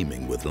and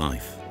teeming with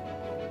life.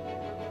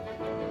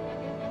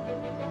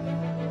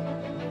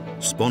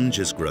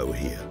 Sponges grow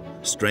here,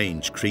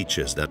 strange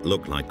creatures that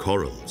look like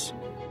corals.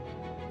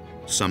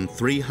 Some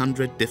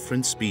 300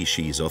 different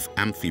species of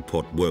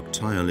amphipod work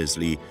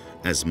tirelessly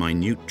as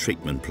minute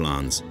treatment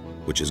plants,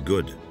 which is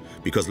good,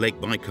 because Lake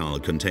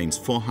Baikal contains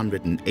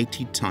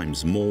 480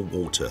 times more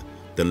water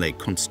than Lake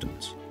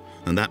Constance,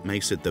 and that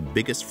makes it the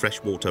biggest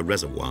freshwater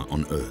reservoir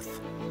on Earth.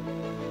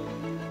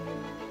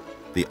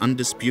 The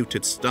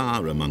undisputed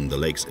star among the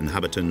lake's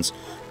inhabitants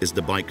is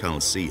the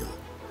Baikal seal.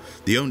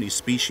 The only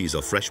species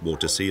of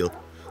freshwater seal,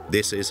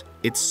 this is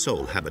its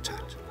sole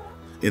habitat.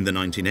 In the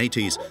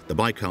 1980s, the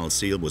Baikal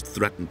seal was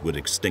threatened with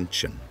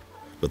extinction,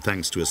 but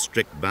thanks to a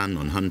strict ban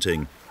on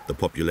hunting, the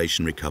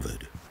population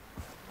recovered.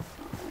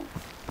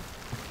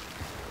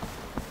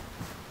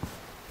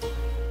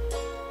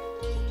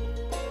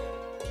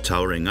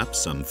 Towering up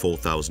some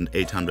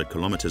 4,800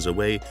 kilometers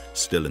away,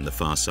 still in the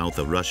far south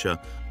of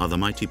Russia, are the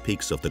mighty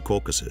peaks of the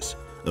Caucasus,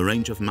 a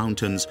range of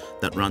mountains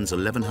that runs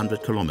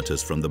 1,100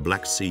 kilometers from the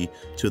Black Sea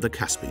to the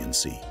Caspian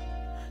Sea.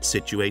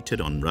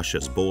 Situated on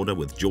Russia's border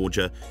with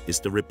Georgia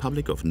is the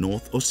Republic of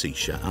North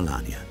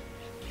Ossetia-Alania.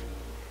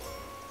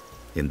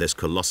 In this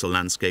colossal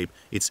landscape,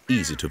 it's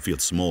easy to feel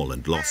small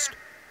and lost.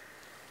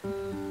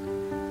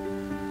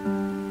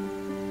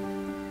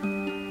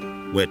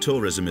 Where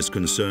tourism is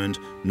concerned,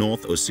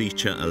 North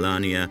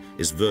Ossetia-Alania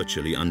is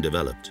virtually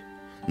undeveloped.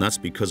 That's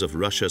because of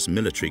Russia's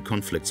military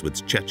conflicts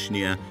with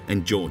Chechnya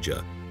and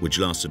Georgia, which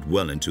lasted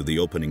well into the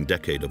opening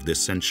decade of this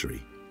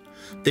century.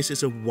 This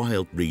is a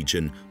wild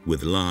region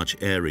with large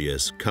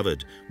areas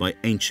covered by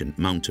ancient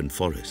mountain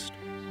forest.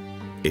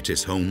 It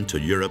is home to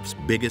Europe's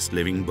biggest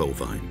living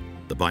bovine,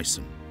 the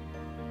bison.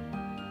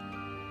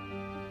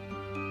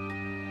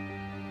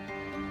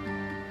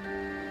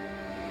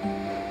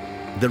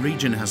 The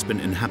region has been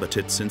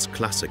inhabited since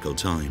classical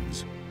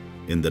times.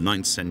 In the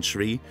 9th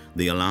century,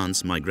 the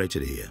Alans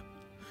migrated here.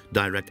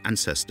 Direct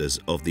ancestors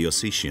of the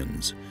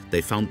Ossetians, they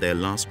found their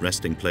last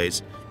resting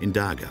place in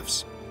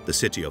Dargavs, the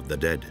city of the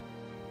dead.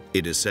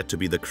 It is said to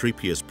be the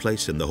creepiest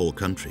place in the whole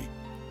country,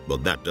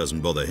 but that doesn't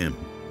bother him.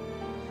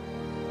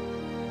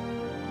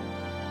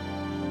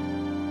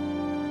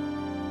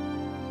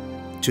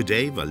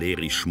 Today,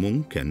 Valery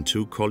Schmunk and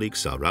 2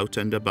 colleagues are out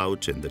and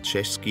about in the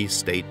Cheshky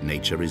State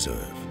Nature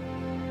Reserve.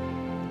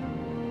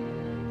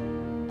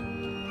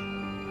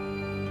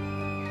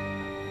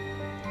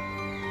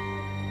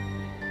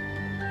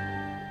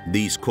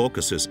 These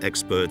Caucasus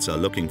experts are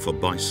looking for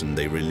bison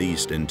they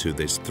released into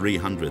this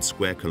 300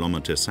 square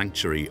kilometer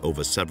sanctuary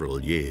over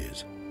several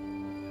years.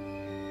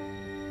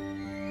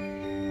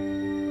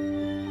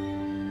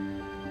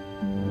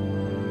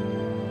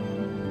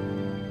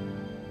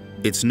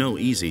 It's no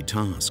easy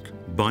task.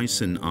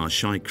 Bison are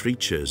shy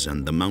creatures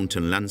and the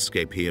mountain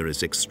landscape here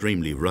is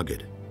extremely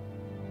rugged.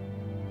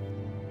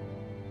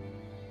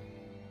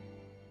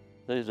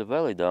 There is a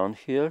valley down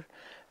here,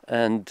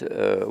 and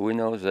we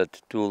know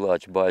that 2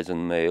 large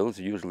bison males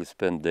usually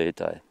spend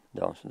daytime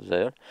down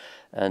there,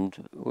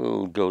 and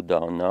we'll go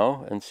down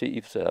now and see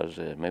if they are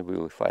there. Maybe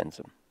we'll find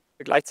them.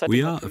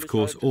 We are, of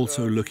course,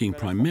 also looking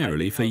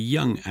primarily for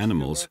young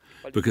animals,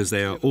 because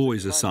they are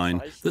always a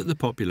sign that the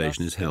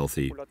population is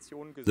healthy,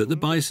 that the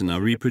bison are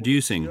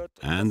reproducing,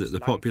 and that the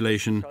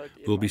population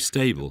will be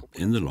stable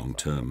in the long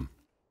term.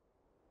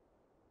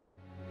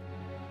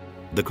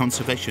 The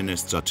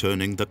conservationists are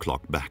turning the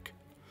clock back.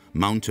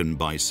 Mountain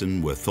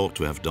bison were thought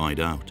to have died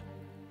out.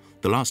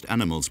 The last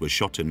animals were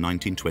shot in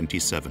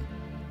 1927.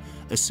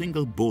 A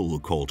single bull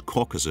called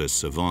Caucasus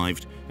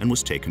survived and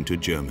was taken to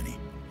Germany.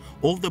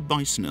 All the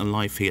bison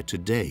alive here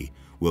today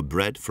were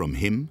bred from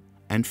him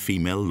and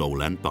female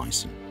lowland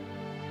bison.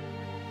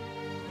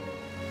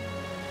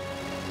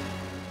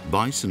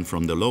 Bison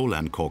from the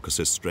lowland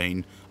Caucasus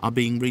strain are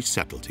being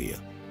resettled here.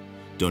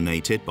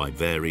 Donated by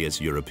various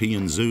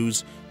European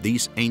zoos,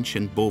 these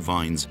ancient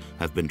bovines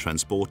have been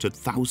transported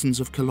thousands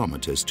of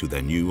kilometers to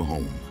their new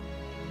home.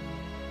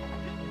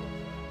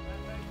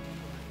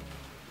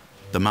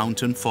 The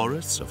mountain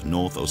forests of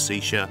North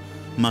Ossetia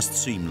must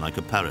seem like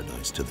a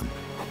paradise to them.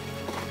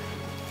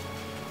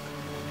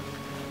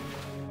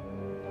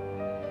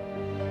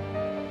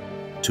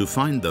 To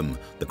find them,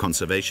 the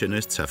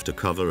conservationists have to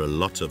cover a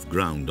lot of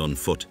ground on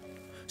foot.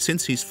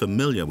 Since he's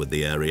familiar with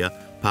the area,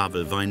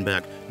 Pavel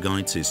Weinberg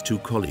guides his 2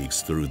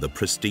 colleagues through the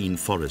pristine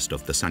forest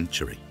of the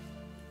sanctuary.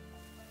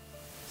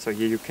 So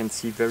here you can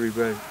see very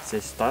well,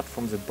 they start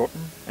from the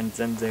bottom and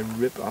then they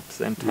rip up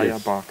the entire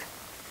bark.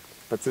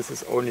 But this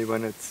is only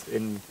when it's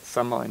in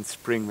summer and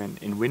spring. When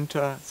in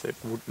winter, it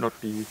would not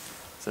be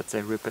that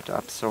they rip it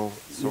up. So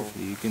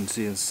you can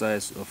see the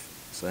signs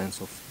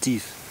of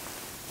teeth.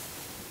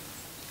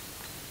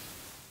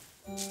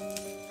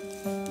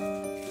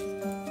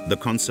 The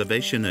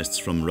conservationists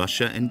from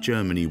Russia and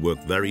Germany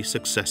work very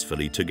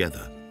successfully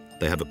together.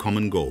 They have a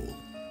common goal.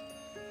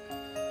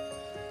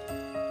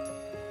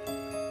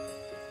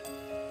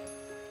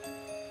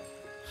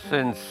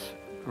 Since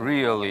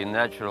really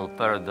natural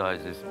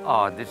paradises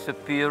are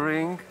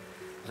disappearing,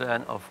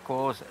 then of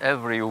course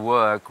every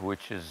work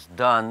which is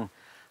done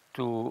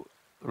to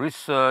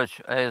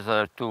research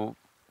either to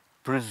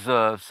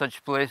preserve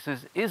such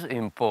places is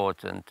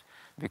important,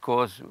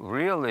 because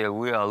really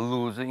we are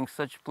losing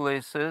such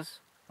places,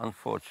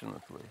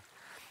 unfortunately.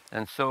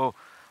 And so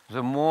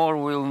the more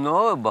we'll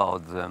know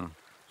about them,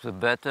 the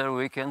better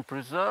we can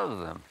preserve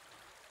them.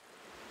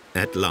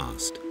 At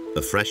last,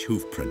 a fresh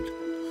hoof print.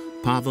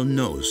 Pavel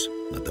knows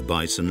that the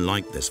bison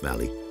like this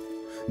valley.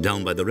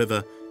 Down by the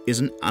river is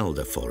an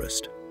alder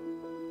forest.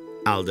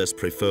 Alders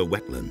prefer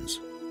wetlands.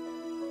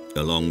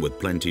 Along with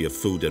plenty of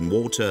food and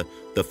water,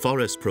 the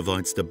forest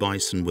provides the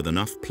bison with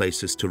enough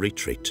places to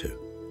retreat to.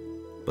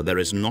 But there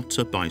is not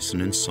a bison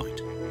in sight.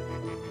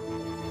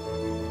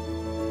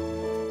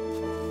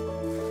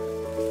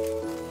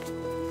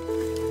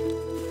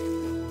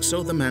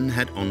 So the men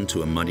head on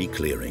to a muddy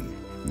clearing.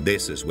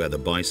 This is where the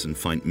bison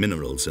find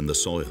minerals in the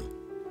soil.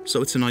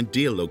 So it's an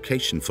ideal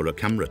location for a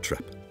camera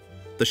trap.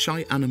 The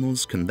shy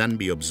animals can then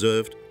be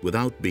observed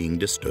without being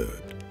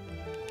disturbed.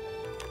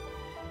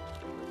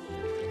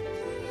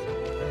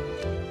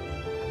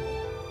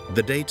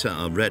 The data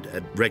are read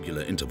at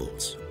regular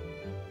intervals.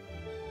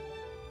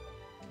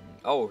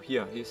 oh,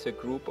 here's a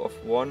group of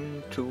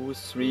 1, 2,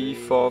 3,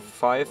 4,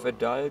 5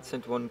 adults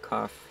and 1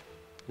 calf.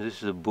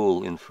 This is a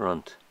bull in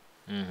front.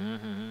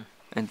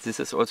 And this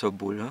is also a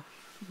bull, huh?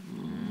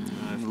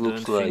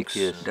 Looks like,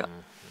 yes. Yeah.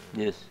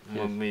 Yes,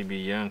 Well, yes. maybe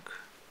young.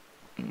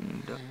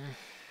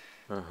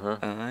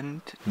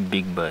 And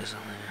Big bison.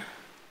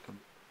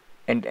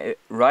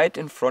 right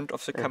in front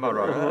of the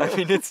camera. I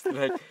mean, it's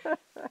like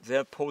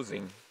they're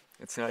posing.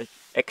 It's like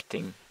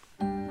acting.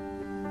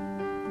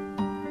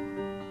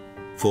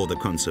 For the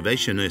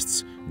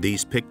conservationists,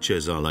 these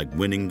pictures are like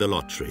winning the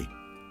lottery.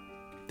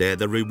 They're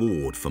the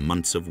reward for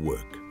months of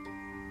work.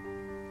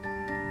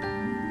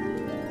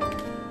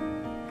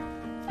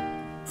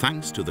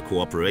 Thanks to the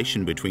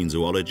cooperation between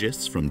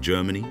zoologists from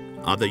Germany,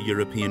 other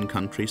European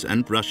countries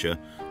and Russia,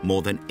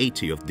 more than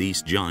 80 of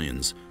these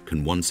giants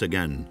can once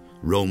again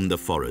roam the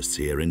forests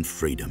here in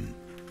freedom.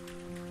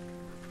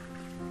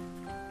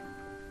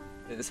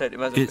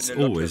 It's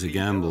always a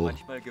gamble.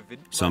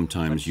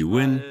 Sometimes you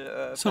win,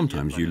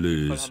 sometimes you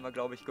lose.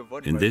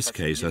 In this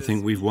case, I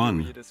think we've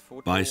won.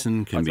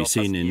 Bison can be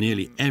seen in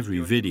nearly every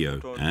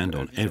video and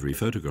on every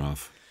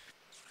photograph.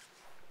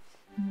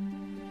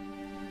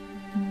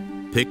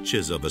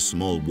 Pictures of a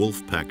small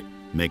wolf pack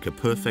make a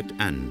perfect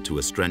end to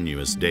a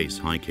strenuous day's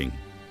hiking.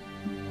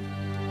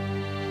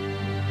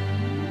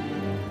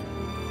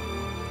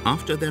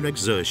 After their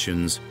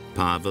exertions,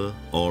 Pavel,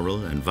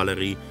 Aurel and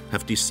Valerie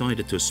have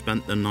decided to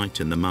spend the night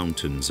in the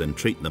mountains and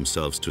treat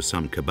themselves to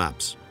some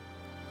kebabs.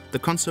 The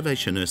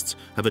conservationists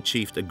have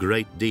achieved a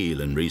great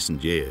deal in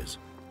recent years.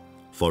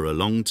 For a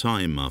long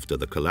time after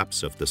the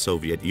collapse of the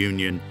Soviet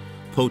Union,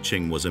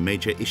 poaching was a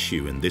major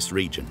issue in this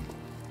region.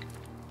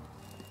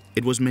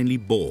 It was mainly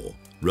boar,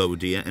 roe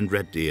deer and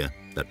red deer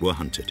that were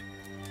hunted.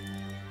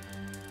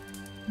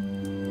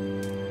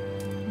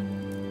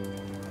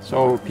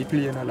 So people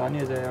here in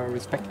Alania, they are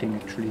respecting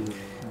actually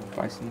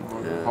bison,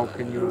 or how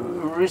can you...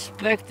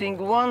 Respecting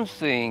one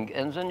thing,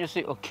 and then you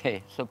say,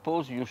 okay,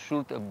 suppose you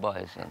shoot a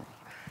bison.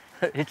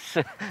 It's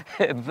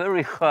a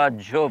very hard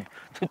job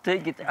to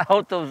take it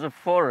out of the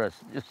forest.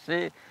 You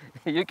see,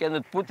 you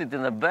cannot put it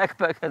in a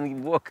backpack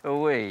and walk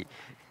away.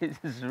 It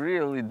is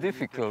really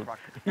difficult.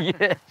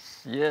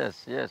 Yes.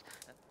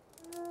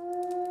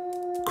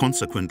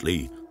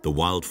 Consequently, the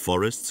wild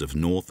forests of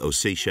North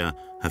Ossetia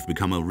have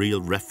become a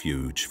real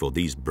refuge for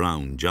these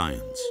brown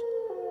giants.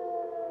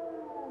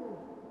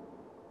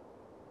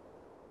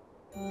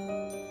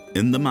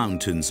 In the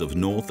mountains of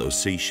North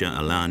Ossetia,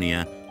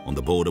 Alania, on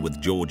the border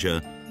with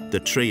Georgia, the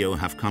trio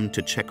have come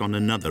to check on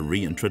another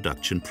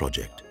reintroduction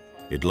project.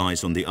 It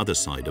lies on the other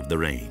side of the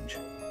range.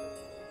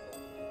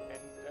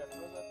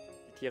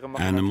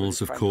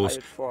 Animals, of course,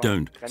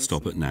 don't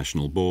stop at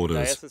national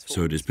borders,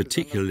 so it is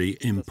particularly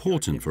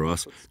important for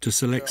us to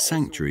select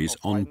sanctuaries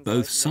on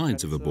both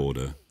sides of a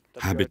border,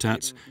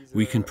 habitats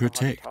we can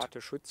protect.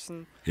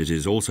 It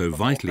is also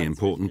vitally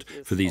important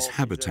for these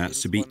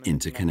habitats to be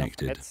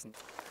interconnected.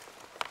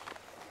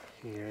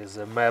 Here is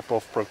a map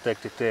of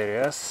protected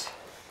areas.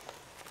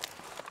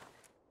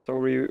 So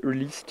we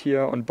released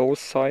here on both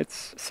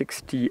sides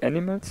 60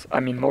 animals. I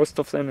mean, most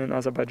of them in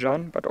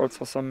Azerbaijan, but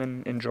also some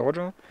in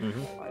Georgia.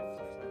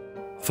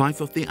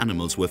 5 of the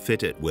animals were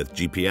fitted with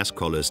GPS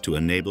collars to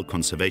enable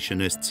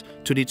conservationists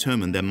to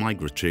determine their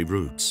migratory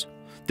routes.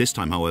 This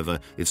time, however,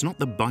 it's not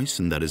the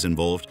bison that is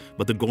involved,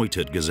 but the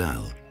goitered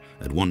gazelle.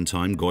 At one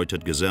time,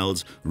 goitered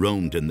gazelles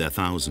roamed in their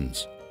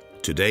thousands.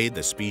 Today,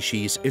 the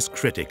species is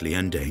critically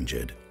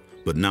endangered.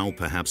 But now,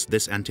 perhaps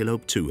this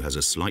antelope too has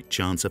a slight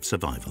chance of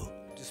survival.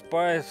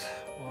 Despite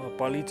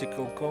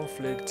political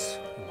conflicts,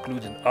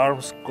 including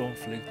arms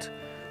conflict,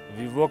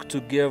 we work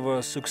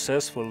together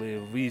successfully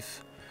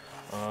with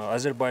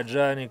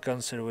Azerbaijani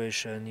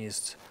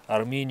conservationists,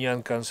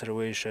 Armenian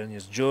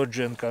conservationists,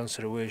 Georgian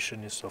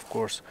conservationists, of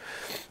course.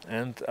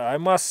 And I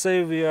must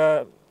say we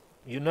are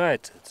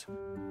united.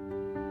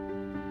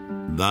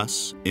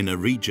 Thus, in a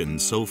region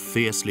so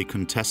fiercely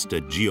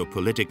contested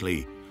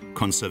geopolitically,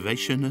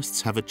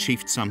 conservationists have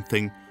achieved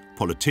something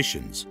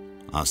politicians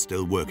are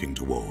still working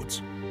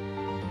towards.